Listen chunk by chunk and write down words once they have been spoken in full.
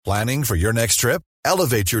Planning for your next trip?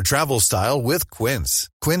 Elevate your travel style with Quince.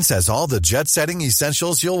 Quince has all the jet-setting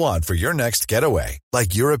essentials you'll want for your next getaway,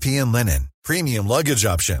 like European linen, premium luggage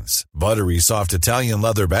options, buttery soft Italian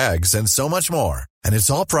leather bags, and so much more. And it's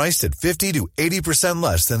all priced at 50 to 80%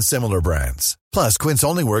 less than similar brands. Plus, Quince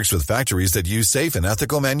only works with factories that use safe and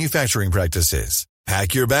ethical manufacturing practices.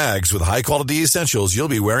 Pack your bags with high-quality essentials you'll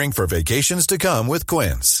be wearing for vacations to come with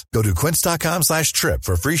Quince. Go to quince.com/trip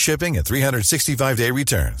for free shipping and 365-day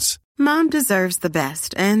returns. Mom deserves the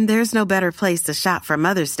best, and there's no better place to shop for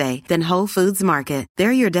Mother's Day than Whole Foods Market.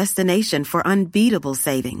 They're your destination for unbeatable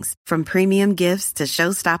savings, from premium gifts to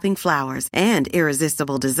show-stopping flowers and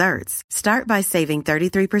irresistible desserts. Start by saving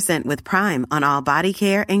 33% with Prime on all body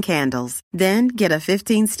care and candles. Then get a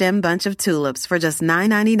 15-stem bunch of tulips for just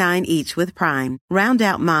 $9.99 each with Prime. Round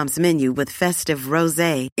out Mom's menu with festive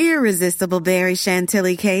rosé, irresistible berry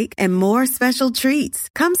chantilly cake, and more special treats.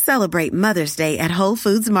 Come celebrate Mother's Day at Whole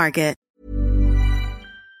Foods Market.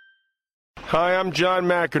 Hi, I'm John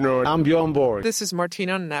McEnroe. I'm Bjorn Borg. This is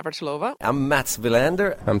Martina Navratilova. I'm Mats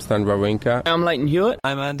Wilander. I'm Stan Wawrinka. I'm Leighton Hewitt.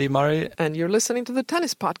 I'm Andy Murray. And you're listening to the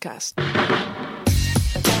Tennis Podcast.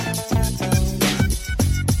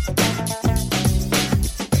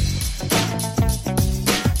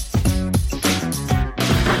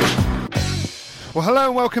 Well, hello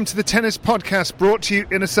and welcome to the Tennis Podcast, brought to you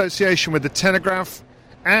in association with the Telegraph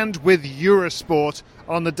and with Eurosport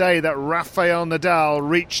on the day that Rafael Nadal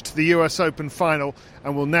reached the US Open final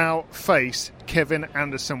and will now face Kevin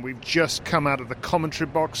Anderson. We've just come out of the commentary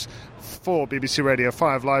box for BBC Radio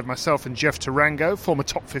 5 Live, myself and Jeff Tarango, former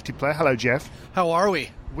top 50 player. Hello, Jeff. How are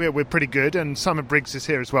we? We're pretty good, and Simon Briggs is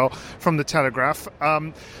here as well from the Telegraph.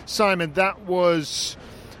 Simon, that was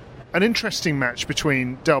an interesting match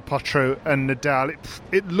between Del Potro and Nadal.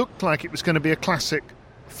 It looked like it was going to be a classic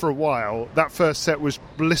for a while. That first set was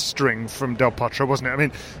blistering from Del Potro, wasn't it? I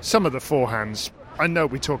mean, some of the forehands, I know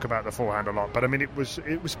we talk about the forehand a lot, but I mean, it was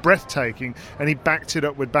breathtaking, and he backed it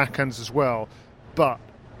up with backhands as well. But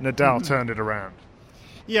Nadal turned it around.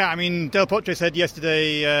 Yeah, I mean, Del Potro said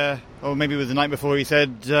yesterday, or maybe it was the night before, he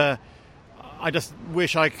said, I just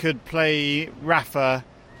wish I could play Rafa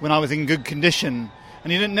when I was in good condition.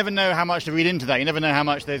 And you never know how much to read into that. You never know how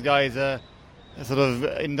much those guys are sort of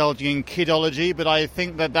indulging in kidology, but I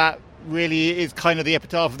think that really is kind of the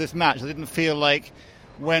epitaph of this match. I didn't feel like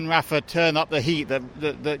when Rafa turned up the heat that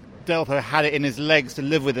Delpo had it in his legs to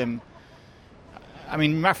live with him. I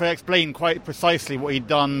mean, Rafa explained quite precisely what he'd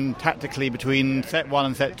done tactically between set 1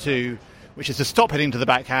 and set 2, which is to stop hitting to the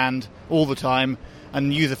backhand all the time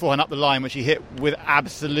and use the forehand up the line, which he hit with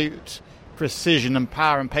absolute precision and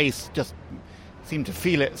power and pace. Just seemed to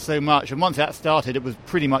feel it so much, and once that started it was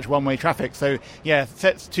pretty much one-way traffic. So yeah,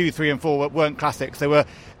 sets 2, 3 and 4 weren't classics. They were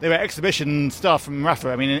exhibition stuff from Rafa.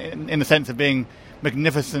 I mean, in the sense of being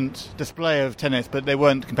magnificent display of tennis, but they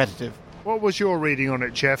weren't competitive. What was your reading on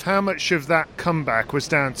it, Jeff? How much of that comeback was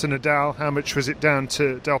down to Nadal? How much was it down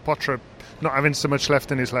to Del Potro not having so much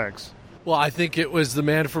left in his legs? Well, I think it was the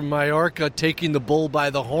man from Mallorca taking the bull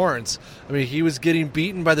by the horns. I mean, he was getting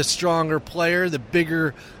beaten by the stronger player, the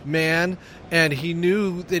bigger man, and he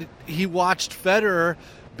knew that he watched Federer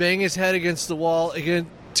bang his head against the wall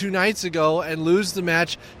again 2 nights ago and lose the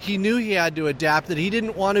match. He knew he had to adapt, that he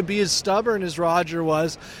didn't want to be as stubborn as Roger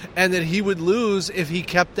was, and that he would lose if he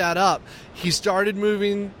kept that up. He started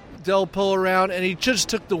moving Delpo around, and he just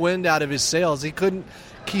took the wind out of his sails. He couldn't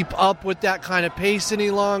keep up with that kind of pace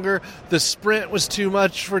any longer. The sprint was too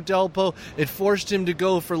much for Delpo. It forced him to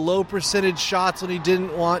go for low percentage shots when he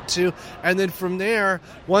didn't want to. And then from there,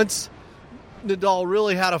 once Nadal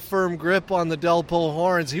really had a firm grip on the Delpo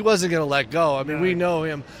horns, he wasn't going to let go. I mean, we know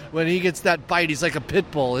him. When he gets that bite, he's like a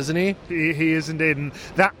pit bull, isn't he? He is indeed. And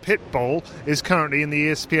that pit bull is currently in the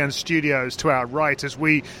ESPN studios to our right as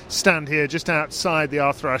we stand here just outside the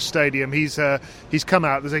Arthur Ashe Stadium. He's come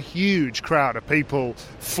out. There's a huge crowd of people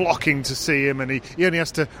flocking to see him, and he only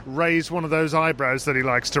has to raise one of those eyebrows that he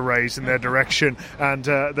likes to raise in their direction, and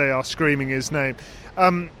they are screaming his name.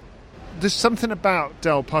 There's something about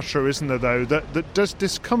Del Potro, isn't there, though, that does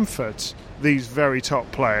discomfort these very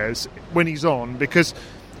top players when he's on, because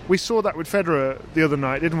we saw that with Federer the other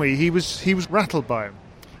night, didn't we? He was rattled by him.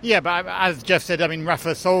 Yeah, but as Jeff said, I mean,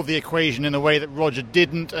 Rafa solved the equation in a way that Roger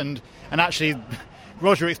didn't, and actually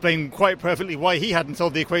Roger explained quite perfectly why he hadn't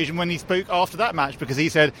solved the equation when he spoke after that match, because he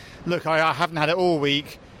said, look, I haven't had it all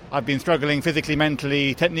week. I've been struggling physically,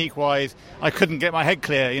 mentally, technique-wise. I couldn't get my head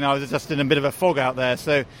clear. I was just in a bit of a fog out there.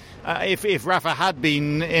 So if Rafa had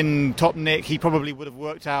been in top nick, he probably would have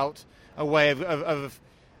worked out a way of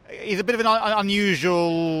he's a bit of an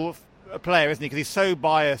unusual player, isn't he? Because he's so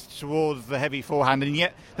biased towards the heavy forehand, and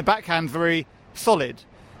yet the backhand's very solid.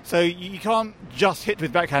 So you can't just hit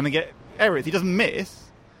with backhand and get errors. He doesn't miss.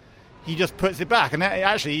 He just puts it back, and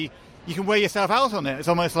actually you can wear yourself out on it. It's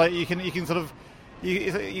almost like you can sort of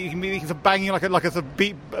you can sort of banging like a sort of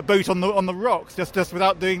a boat on the rocks just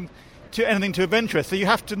without doing anything too adventurous. So you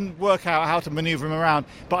have to work out how to manoeuvre him around.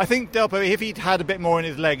 But I think Delpo, if he'd had a bit more in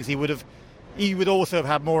his legs, he would also have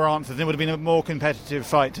had more answers, and it would have been a more competitive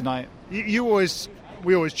fight tonight.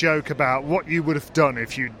 We always joke about what you would have done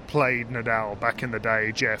if you'd played Nadal back in the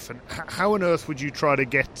day, Jeff, and how on earth would you try to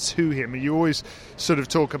get to him? You always sort of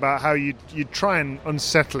talk about how you'd try and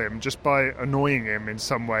unsettle him just by annoying him in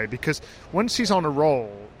some way, because once he's on a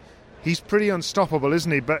roll, he's pretty unstoppable,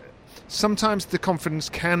 isn't he? But sometimes the confidence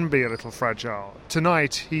can be a little fragile.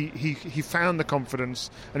 Tonight, he found the confidence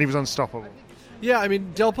and he was unstoppable. Yeah, I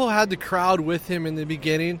mean, Delpo had the crowd with him in the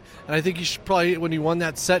beginning, and I think he should probably, when he won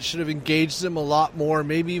that set, should have engaged them a lot more,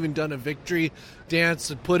 maybe even done a victory dance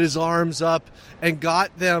and put his arms up and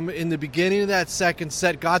got them in the beginning of that second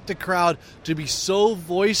set, got the crowd to be so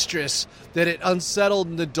boisterous that it unsettled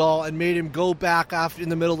Nadal and made him go back after in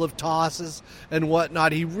the middle of tosses and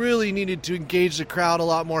whatnot. He really needed to engage the crowd a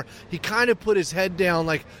lot more. He kind of put his head down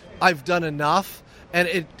like, I've done enough. And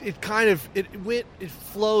it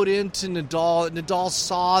flowed into Nadal. Nadal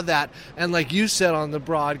saw that, and like you said on the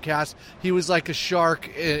broadcast, he was like a shark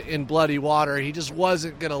in bloody water. He just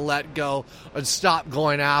wasn't going to let go and stop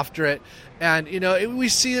going after it. And we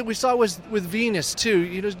saw it with Venus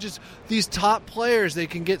too. Just these top players, they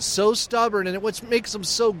can get so stubborn, and what makes them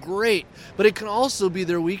so great. But it can also be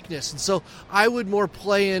their weakness. And so I would more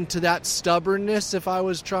play into that stubbornness if I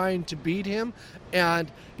was trying to beat him.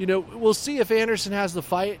 And we'll see if Anderson has the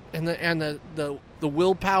fight and the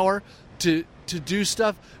willpower to do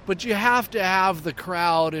stuff. But you have to have the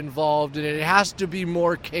crowd involved in it. It has to be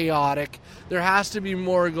more chaotic. There has to be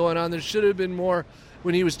more going on. There should have been more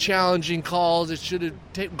when he was challenging calls. It should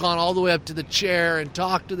have gone all the way up to the chair and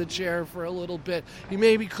talked to the chair for a little bit. He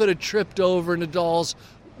maybe could have tripped over Nadal's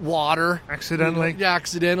water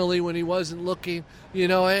accidentally when he wasn't looking,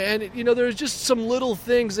 and there's just some little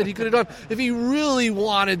things that he could have done if he really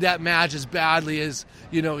wanted that match as badly as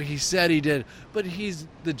he said he did. But he's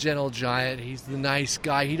the gentle giant, he's the nice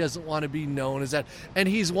guy, he doesn't want to be known as that, and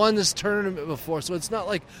he's won this tournament before, so it's not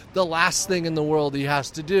like the last thing in the world he has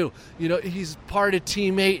to do. He's part of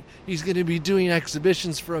Team 8. He's going to be doing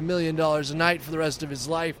exhibitions for $1 million a night for the rest of his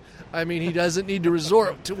life. I mean, he doesn't need to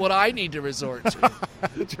resort to what I need to resort to.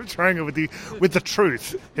 Trying it with the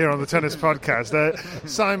truth here on the Tennis Podcast.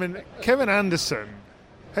 Simon, Kevin Anderson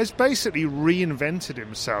has basically reinvented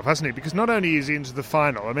himself, hasn't he? Because not only is he into the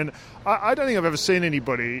final, I mean, I don't think I've ever seen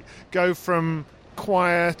anybody go from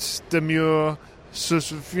quiet, demure, sort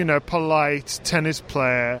of, polite tennis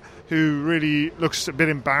player who really looks a bit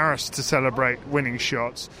embarrassed to celebrate winning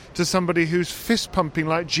shots to somebody who's fist pumping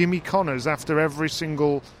like Jimmy Connors after every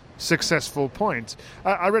single successful point.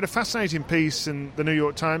 I read a fascinating piece in the New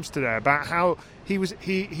York Times today about how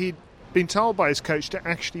he'd been told by his coach to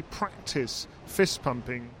actually practice fist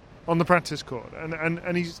pumping on the practice court,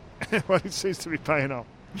 and he's it seems to be paying off.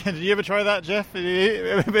 Did you ever try that, Jeff?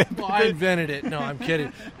 Well, I invented it. No, I'm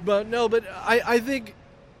kidding. But I think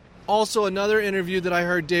also another interview that I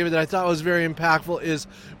heard, David, that I thought was very impactful is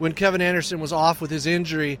when Kevin Anderson was off with his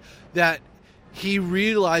injury, that he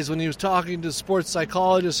realized when he was talking to sports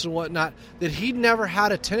psychologists and whatnot that he'd never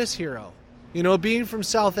had a tennis hero. Being from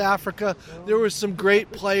South Africa, there were some great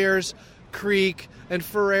players, Creek and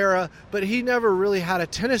Ferreira, but he never really had a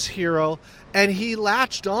tennis hero, and he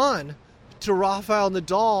latched on to Rafael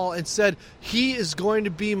Nadal and said, he is going to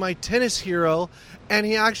be my tennis hero. And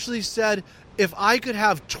he actually said, if I could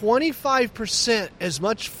have 25% as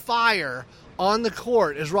much fire on the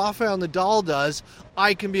court as Rafael Nadal does,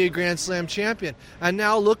 I can be a Grand Slam champion. And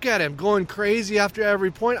now look at him going crazy after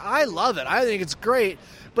every point. I love it. I think it's great.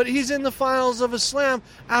 But he's in the finals of a slam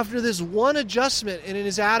after this one adjustment in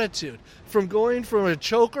his attitude. From going from a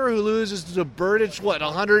choker who loses to Berdych,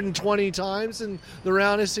 120 times in the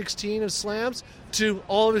round of 16 of slams, to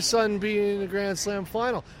all of a sudden being in the Grand Slam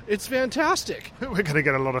final. It's fantastic. We're going to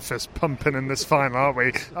get a lot of fist pumping in this final, aren't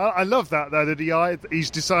we? I love that, though, that he's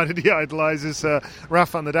decided he idolises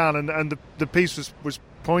Rafa Nadal, and the piece was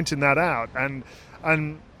pointing that out and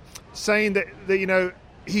saying that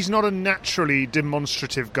he's not a naturally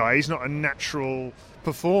demonstrative guy. He's not a natural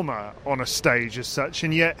performer on a stage as such,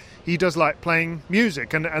 and yet he does like playing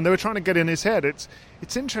music, and they were trying to get in his head.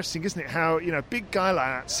 It's interesting, isn't it, how big guy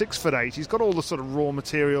like that, 6'8", he's got all the sort of raw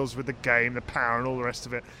materials with the game, the power and all the rest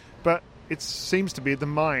of it, but it seems to be the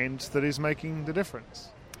mind that is making the difference.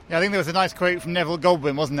 Yeah, I think there was a nice quote from Neville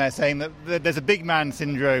Goldwyn, wasn't there, saying that there's a big man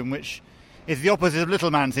syndrome, which is the opposite of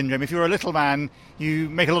little man syndrome. If you're a little man, you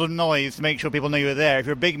make a lot of noise to make sure people know you're there. If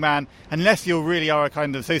you're a big man, unless you really are a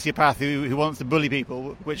kind of sociopath who wants to bully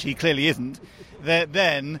people, which he clearly isn't,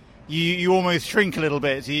 then you almost shrink a little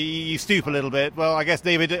bit. You stoop a little bit. Well, I guess,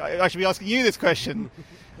 David, I should be asking you this question.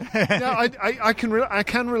 No, I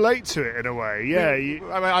can relate to it in a way. Yeah,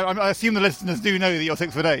 I assume the listeners do know that you're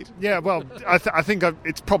 6'8". Yeah, well, I think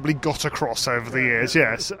it's probably got across over the years.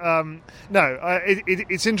 Yes.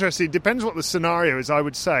 It's interesting. It depends what the scenario is, I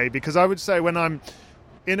would say, because I would say when I'm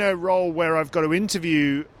in a role where I've got to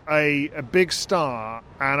interview a big star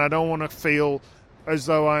and I don't want to feel as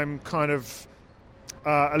though I'm kind of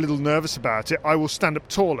a little nervous about it, I will stand up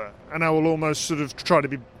taller and I will almost sort of try to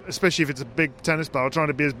be, especially if it's a big tennis player, trying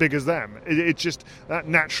to be as big as them. It's just that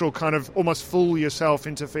natural kind of almost fool yourself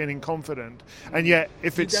into feeling confident. And yet,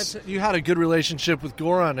 if it's... You had a good relationship with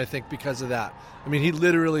Goran, I think, because of that. I mean, he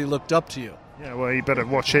literally looked up to you. Yeah, well, you better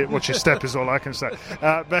watch your step is all I can say.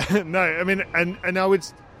 But no, I mean, and I would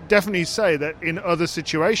definitely say that in other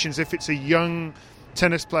situations, if it's a young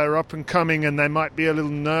tennis player up and coming and they might be a little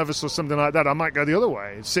nervous or something like that, I might go the other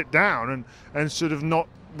way, sit down and sort of not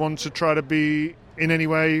want to try to be in any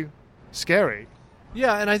way scary.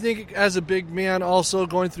 Yeah, and I think as a big man also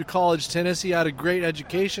going through college tennis, he had a great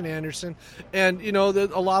education, Anderson. And, you know,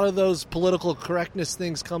 a lot of those political correctness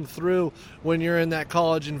things come through when you're in that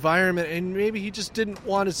college environment. And maybe he just didn't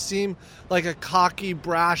want to seem like a cocky,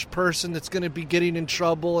 brash person that's going to be getting in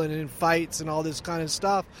trouble and in fights and all this kind of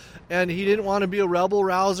stuff. And he didn't want to be a rebel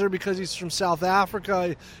rouser because he's from South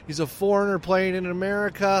Africa. He's a foreigner playing in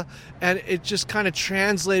America. And it just kind of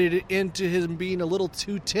translated into him being a little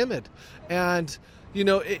too timid. And, you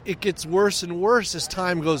know, it gets worse and worse as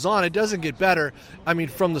time goes on. It doesn't get better. I mean,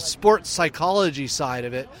 from the sports psychology side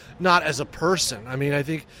of it, not as a person. I mean, I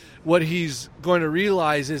think what he's going to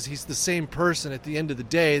realize is he's the same person at the end of the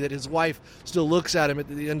day, that his wife still looks at him at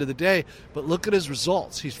the end of the day. But look at his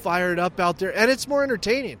results. He's fired up out there, and it's more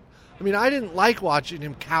entertaining. I mean, I didn't like watching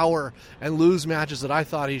him cower and lose matches that I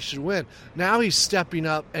thought he should win. Now he's stepping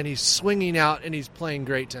up and he's swinging out and he's playing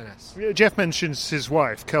great tennis. Jeff mentions his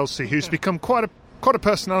wife, Kelsey, who's become quite a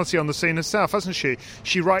personality on the scene herself, hasn't she?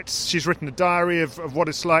 She's written a diary of what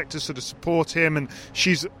it's like to sort of support him, and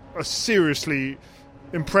she's a seriously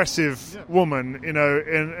impressive woman, you know,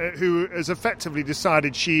 who has effectively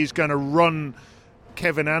decided she's going to run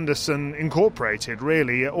Kevin Anderson Incorporated,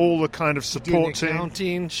 really, all the kind of support team.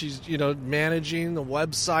 Accounting, she's, you know, managing the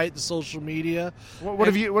website, the social media. What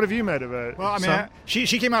have you made of it? Well, I mean,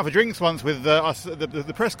 she came out for drinks once with us,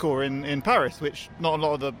 the press corps in Paris, which not a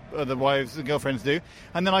lot of the wives and girlfriends do.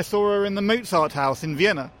 And then I saw her in the Mozart house in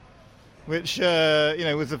Vienna, which you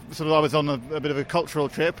know, was I was on a bit of a cultural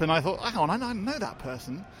trip, and I thought, hang on, I know that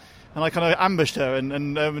person, and I kind of ambushed her,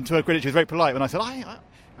 and to her credit, she was very polite when I said,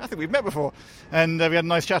 I think we've met before, and we had a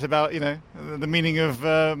nice chat about, you know, the meaning of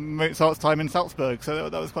Mozart's time in Salzburg. So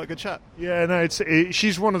that was quite a good chat. Yeah, no,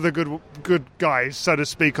 she's one of the good guys, so to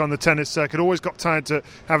speak, on the tennis circuit. Always got time to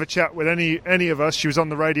have a chat with any of us. She was on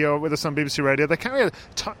the radio with us on BBC Radio. They carry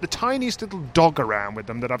the tiniest little dog around with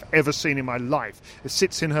them that I've ever seen in my life. It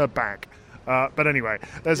sits in her bag. But anyway,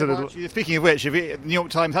 there's a little... Speaking of which, the New York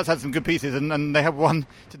Times has had some good pieces, and they have one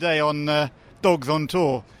today on dogs on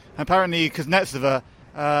tour. Apparently, Kuznetsova,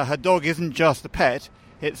 her dog isn't just a pet,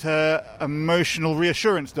 it's her emotional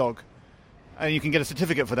reassurance dog. And you can get a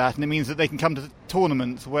certificate for that, and it means that they can come to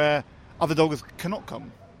tournaments where other dogs cannot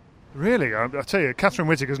come. Really? I'll tell you, Catherine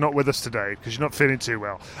Whittaker's not with us today because she's not feeling too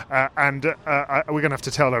well. And we're going to have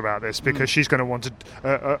to tell her about this because she's going to want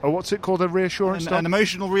what's it called, a reassurance dog? An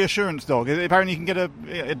emotional reassurance dog. Apparently you can get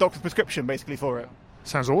a doctor's prescription basically for it.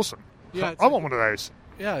 Sounds awesome. Yeah, I want one of those.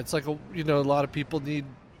 Yeah, it's like, a lot of people need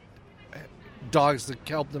dogs to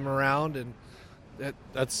help them around, and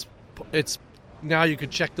it's now you can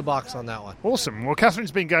check the box on that one. Awesome. Well,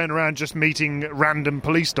 Catherine's been going around just meeting random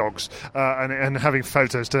police dogs and having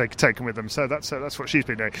photos taken with them. So that's what she's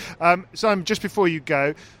been doing. So just before you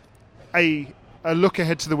go, a look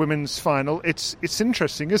ahead to the women's final. It's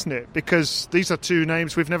interesting, isn't it? Because these are two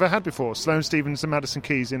names we've never had before: Sloane Stephens and Madison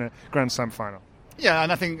Keys in a Grand Slam final. Yeah,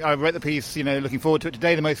 and I think I read the piece, you know, looking forward to it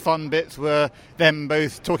today. The most fun bits were them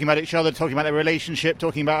both talking about each other, talking about their relationship,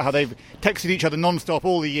 talking about how they've texted each other non-stop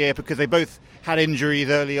all the year because they both had injuries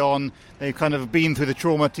early on. They've kind of been through the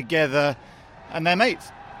trauma together, and they're mates.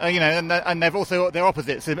 You know, and they've also, they're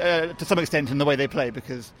opposites to some extent in the way they play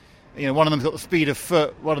because, you know, one of them's got the speed of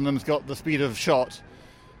foot, one of them's got the speed of shot.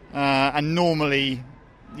 And normally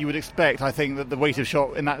you would expect, I think, that the weight of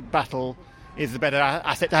shot in that battle is the better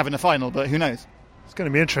asset to have in the final, but who knows? It's going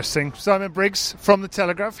to be interesting. Simon Briggs from The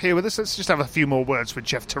Telegraph here with us. Let's just have a few more words with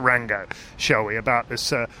Jeff Tarango, shall we, about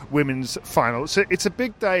this women's final. So it's a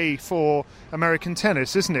big day for American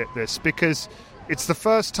tennis, isn't it, this? Because it's the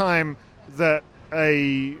first time that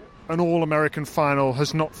an All-American final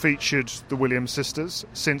has not featured the Williams sisters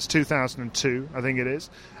since 2002, I think it is.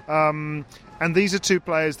 And these are two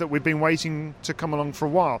players that we've been waiting to come along for a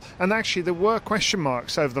while. And actually there were question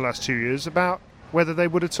marks over the last 2 years about whether they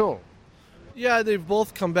would at all. Yeah, they've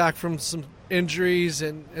both come back from some injuries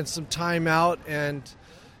and some time out, and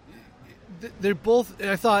they're both,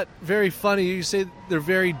 I thought, very funny. You say they're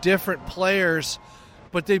very different players,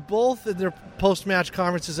 but they both, in their post-match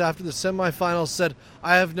conferences after the semifinals, said,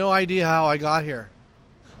 I have no idea how I got here.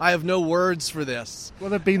 I have no words for this. Well,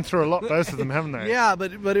 they've been through a lot, both of them, haven't they? Yeah,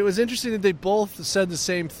 but it was interesting that they both said the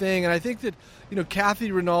same thing, and I think that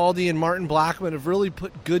Kathy Rinaldi and Martin Blackman have really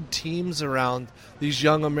put good teams around these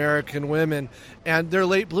young American women, and they're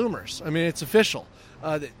late bloomers. I mean, it's official.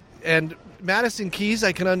 And Madison Keys,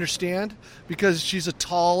 I can understand, because she's a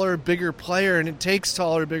taller, bigger player, and it takes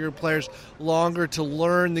taller, bigger players longer to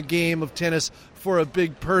learn the game of tennis for a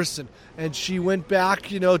big person. And she went back,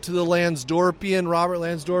 to the Robert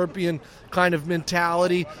Lansdorpian kind of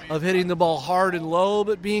mentality of hitting the ball hard and low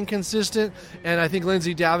but being consistent. And I think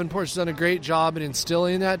Lindsay Davenport's done a great job in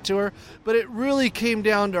instilling that to her. But it really came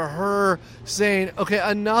down to her saying, okay,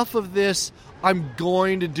 enough of this. I'm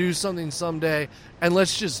going to do something someday, and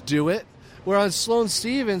let's just do it. Whereas Sloane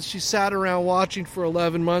Stephens, she sat around watching for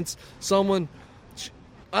 11 months someone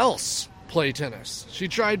else play tennis. She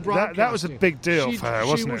tried broadcasting. That was a big deal for her,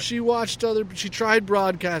 wasn't it? She watched she tried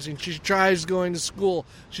broadcasting. She tries going to school.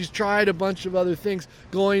 She's tried a bunch of other things,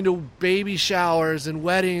 going to baby showers and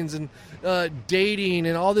weddings and dating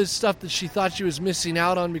and all this stuff that she thought she was missing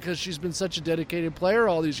out on because she's been such a dedicated player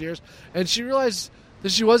all these years. And she realized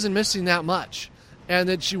that she wasn't missing that much. And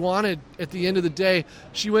that she wanted, at the end of the day,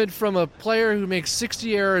 she went from a player who makes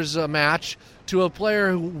 60 errors a match to a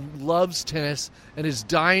player who loves tennis and is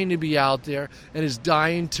dying to be out there and is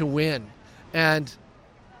dying to win. And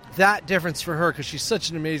that difference for her, because she's such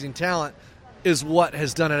an amazing talent, is what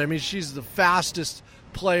has done it. I mean, she's the fastest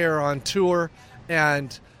player on tour,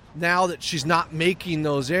 and now that she's not making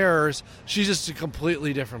those errors, she's just a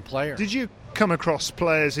completely different player. Did you come across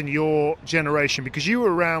players in your generation, because you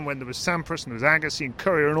were around when there was Sampras and there was Agassi and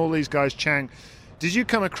Courier and all these guys, Chang, did you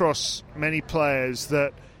come across many players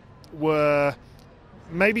that were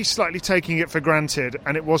maybe slightly taking it for granted,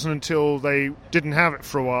 and it wasn't until they didn't have it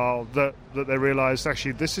for a while that they realized,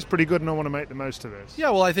 actually, this is pretty good and I want to make the most of this? Yeah,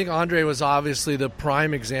 well, I think Andre was obviously the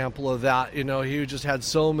prime example of that. He just had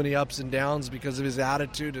so many ups and downs because of his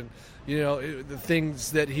attitude and the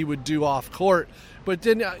things that he would do off court. But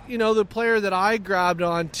then, the player that I grabbed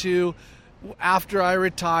onto after I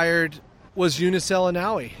retired was Younes El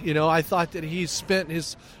Anaoui. I thought that he spent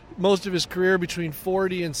most of his career between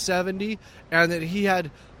 40 and 70, and that he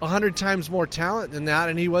had 100 times more talent than that,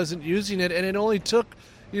 and he wasn't using it. And it only took,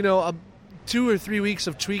 2 or 3 weeks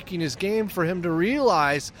of tweaking his game for him to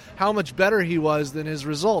realize how much better he was than his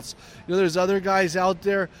results. There's other guys out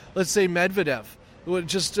there, let's say Medvedev,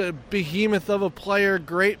 just a behemoth of a player,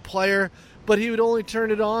 great player, but he would only turn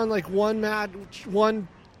it on like one match, 1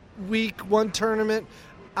 week, one tournament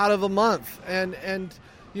out of a month. And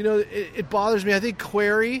it bothers me. I think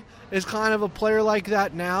Querrey is kind of a player like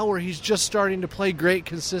that now, where he's just starting to play great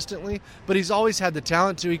consistently, but he's always had the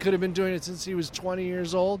talent to. He could have been doing it since he was 20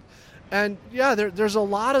 years old. And, yeah, there's a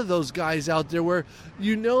lot of those guys out there where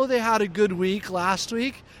they had a good week last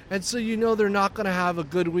week, and so they're not going to have a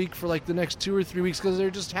good week for like the next 2 or 3 weeks because they're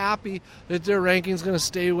just happy that their ranking's going to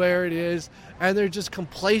stay where it is, and they're just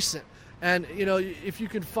complacent. And, if you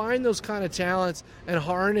can find those kind of talents and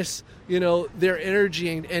harness, their energy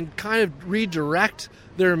and kind of redirect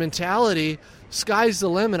their mentality, sky's the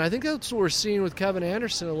limit. I think that's what we're seeing with Kevin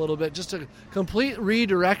Anderson a little bit, just a complete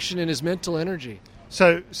redirection in his mental energy.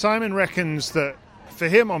 So Simon reckons that for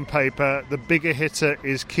him on paper, the bigger hitter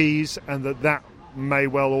is Keys, and that may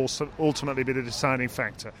well also ultimately be the deciding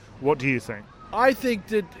factor. What do you think? I think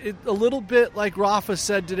that a little bit like Rafa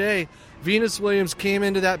said today, Venus Williams came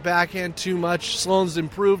into that backhand too much. Sloane's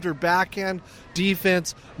improved her backhand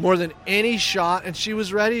defense more than any shot, and she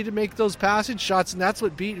was ready to make those passing shots, and that's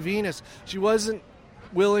what beat Venus. She wasn't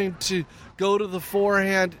willing to go to the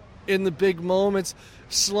forehand in the big moments.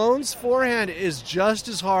 Sloane's forehand is just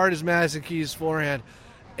as hard as Madison Keys' forehand,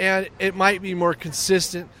 and it might be more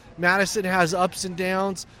consistent. Madison has ups and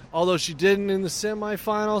downs, although she didn't in the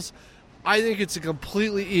semifinals. I think it's a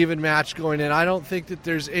completely even match going in. I don't think that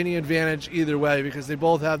there's any advantage either way because they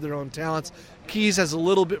both have their own talents. Keys has a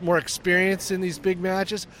little bit more experience in these big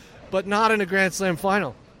matches, but not in a Grand Slam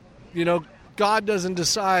final. You know, God doesn't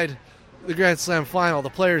decide the Grand Slam final. The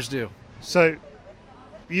players do. So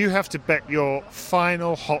you have to bet your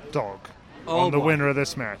final hot dog on the winner of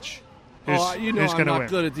this match. Who's I'm gonna not win?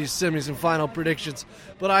 good at these semis and final predictions,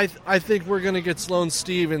 but I think we're going to get Sloane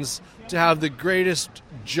Stephens to have the greatest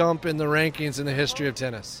jump in the rankings in the history of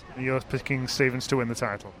tennis. You're picking Stevens to win the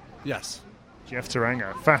title. Yes. Jeff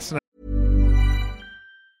Tarango, fascinating.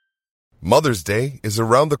 Mother's Day is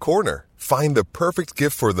around the corner. Find the perfect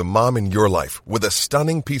gift for the mom in your life with a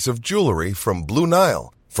stunning piece of jewelry from Blue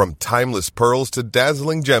Nile. From timeless pearls to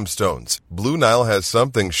dazzling gemstones, Blue Nile has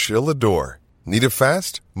something she'll adore. Need it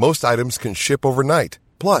fast? Most items can ship overnight.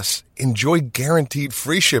 Plus, enjoy guaranteed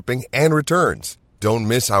free shipping and returns. Don't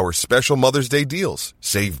miss our special Mother's Day deals.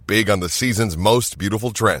 Save big on the season's most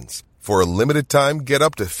beautiful trends. For a limited time, get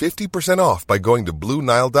up to 50% off by going to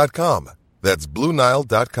BlueNile.com. That's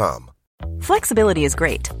BlueNile.com. Flexibility is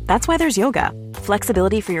great. That's why there's yoga.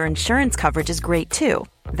 Flexibility for your insurance coverage is great too.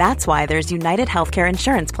 That's why there's United Healthcare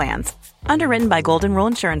Insurance Plans. Underwritten by Golden Rule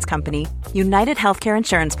Insurance Company, United Healthcare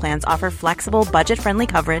Insurance Plans offer flexible, budget-friendly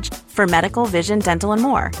coverage for medical, vision, dental, and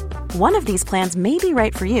more. One of these plans may be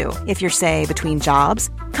right for you if you're, say, between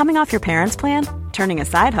jobs, coming off your parents' plan, turning a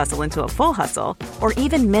side hustle into a full hustle, or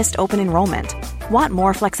even missed open enrollment. Want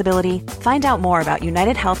more flexibility? Find out more about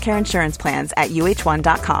United Healthcare Insurance Plans at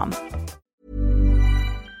uh1.com.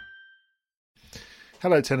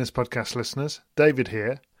 Hello, Tennis Podcast listeners. David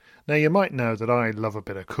here. Now, you might know that I love a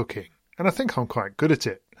bit of cooking, and I think I'm quite good at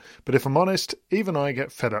it. But if I'm honest, even I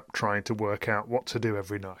get fed up trying to work out what to do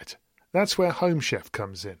every night. That's where Home Chef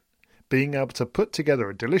comes in. Being able to put together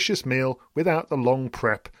a delicious meal without the long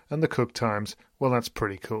prep and the cook times, well, that's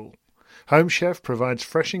pretty cool. Home Chef provides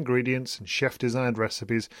fresh ingredients and chef-designed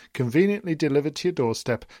recipes conveniently delivered to your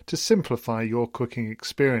doorstep to simplify your cooking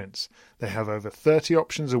experience. They have over 30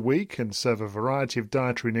 options a week and serve a variety of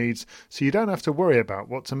dietary needs, so you don't have to worry about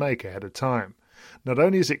what to make ahead of time. Not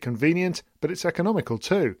only is it convenient, but it's economical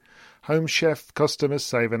too. Home Chef customers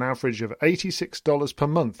save an average of $86 per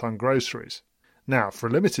month on groceries. Now, for a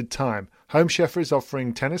limited time, Home Chef is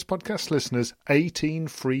offering Tennis Podcast listeners 18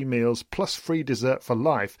 free meals plus free dessert for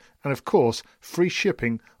life and, of course, free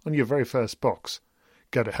shipping on your very first box.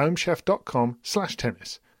 Go to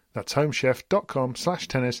homechef.com/tennis. That's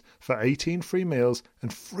homechef.com/tennis for 18 free meals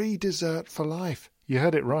and free dessert for life. You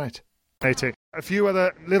heard it right. 80. A few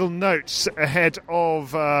other little notes ahead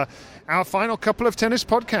of our final couple of tennis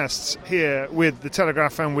podcasts here with The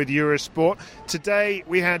Telegraph and with Eurosport. Today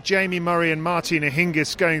we had Jamie Murray and Martina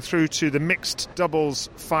Hingis going through to the mixed doubles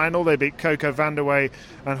final. They beat Coco Vandeweghe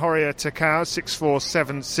and Horia Takao 6-4,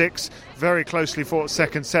 7-6. Very closely fought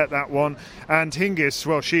second set, that one. And Hingis,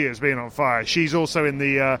 well, she has been on fire. She's also in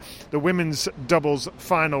the women's doubles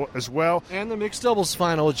final as well. And the mixed doubles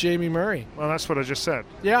final with Jamie Murray. Well, that's what I just said.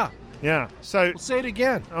 Yeah. Yeah, so... We'll say it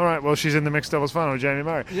again. All right, well, she's in the mixed doubles final with Jamie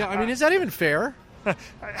Murray. Yeah, I mean, is that even fair?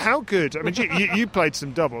 How good? I mean, you played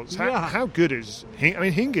some doubles. How good is...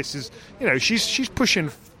 Hingis is... You know, she's pushing...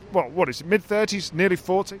 What is it, mid-30s, nearly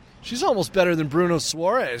 40? She's almost better than Bruno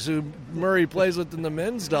Suarez, who Murray plays with in the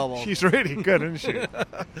men's double. She's really good, isn't she?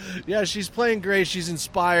 Yeah, she's playing great. She's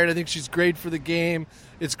inspired. I think she's great for the game.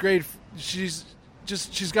 It's great. She's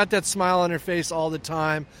got that smile on her face all the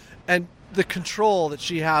time. And the control that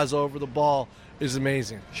she has over the ball is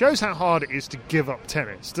amazing. Shows how hard it is to give up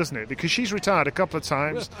tennis, doesn't it? Because she's retired a couple of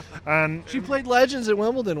times. And she played Legends at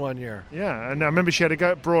Wimbledon one year. Yeah, and I remember she had to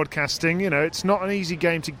go at broadcasting. You know, it's not an easy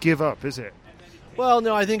game to give up, is it? Well,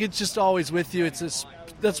 no, I think it's just always with you.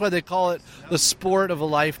 That's why they call it the sport of a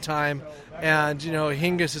lifetime. And, you know,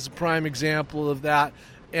 Hingis is a prime example of that.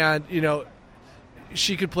 And, you know,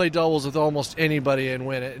 she could play doubles with almost anybody and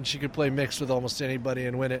win it, and she could play mixed with almost anybody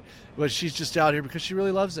and win it. But she's just out here because she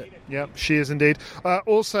really loves it. Yep, she is indeed.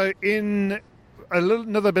 Also, in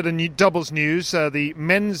another bit of doubles news, the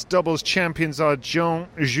men's doubles champions are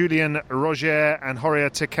Jean-Julien Roger and Horia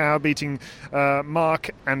Takao, beating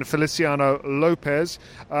Marc and Feliciano Lopez.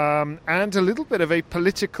 And a little bit of a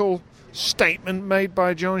political statement made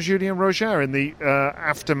by Jean-Julien Roger in the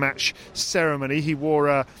after-match ceremony. He wore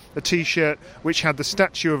a T-shirt which had the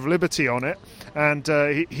Statue of Liberty on it, and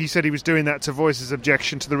he said he was doing that to voice his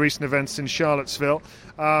objection to the recent events in Charlottesville,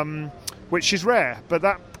 which is rare, but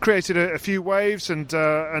that created a few waves, and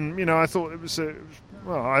you know, I thought it was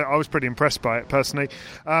I was pretty impressed by it personally.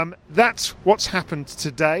 That's what's happened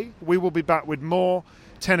today. We will be back with more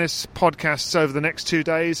tennis podcasts over the next 2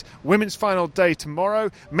 days. Women's final day tomorrow,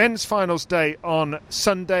 men's finals day on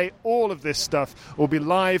Sunday. All of this stuff will be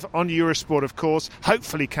live on Eurosport, of course.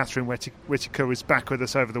 Hopefully Catherine Whitaker is back with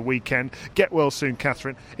us over the weekend. Get well soon,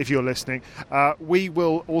 Catherine, if you're listening. We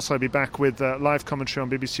will also be back with live commentary on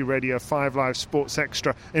BBC Radio 5 Live Sports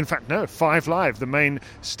Extra. In fact, no, 5 Live, the main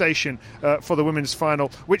station for the women's final,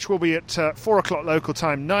 which will be at 4 o'clock local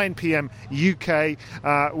time, 9 p.m. UK.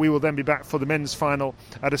 We will then be back for the men's final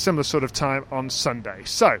at a similar sort of time on Sunday.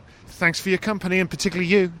 So, thanks for your company, and particularly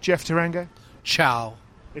you, Jeff Tarango. Ciao.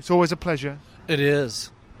 It's always a pleasure. It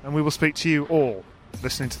is. And we will speak to you all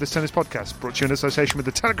listening to this tennis podcast, brought to you in association with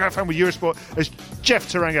The Telegraph and with Eurosport, as Jeff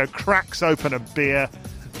Tarango cracks open a beer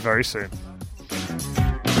very soon.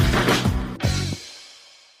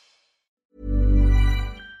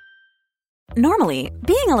 Normally,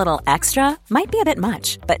 being a little extra might be a bit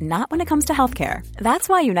much, but not when it comes to healthcare. That's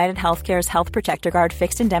why United Healthcare's Health Protector Guard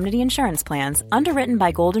fixed indemnity insurance plans, underwritten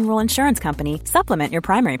by Golden Rule Insurance Company, supplement your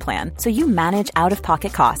primary plan so you manage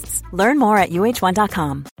out-of-pocket costs. Learn more at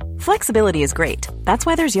UH1.com. Flexibility is great. That's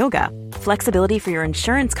why there's yoga. Flexibility for your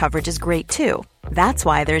insurance coverage is great too. That's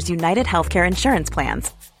why there's United Healthcare Insurance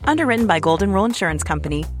Plans. Underwritten by Golden Rule Insurance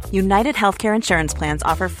Company, United Healthcare Insurance Plans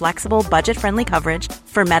offer flexible, budget-friendly coverage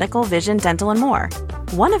for medical, vision, dental, and more.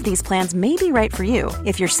 One of these plans may be right for you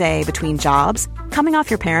if you're, say, between jobs, coming off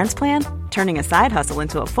your parents' plan, turning a side hustle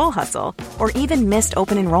into a full hustle, or even missed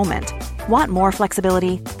open enrollment. Want more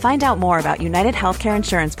flexibility? Find out more about United Healthcare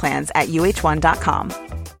Insurance Plans at UH1.com.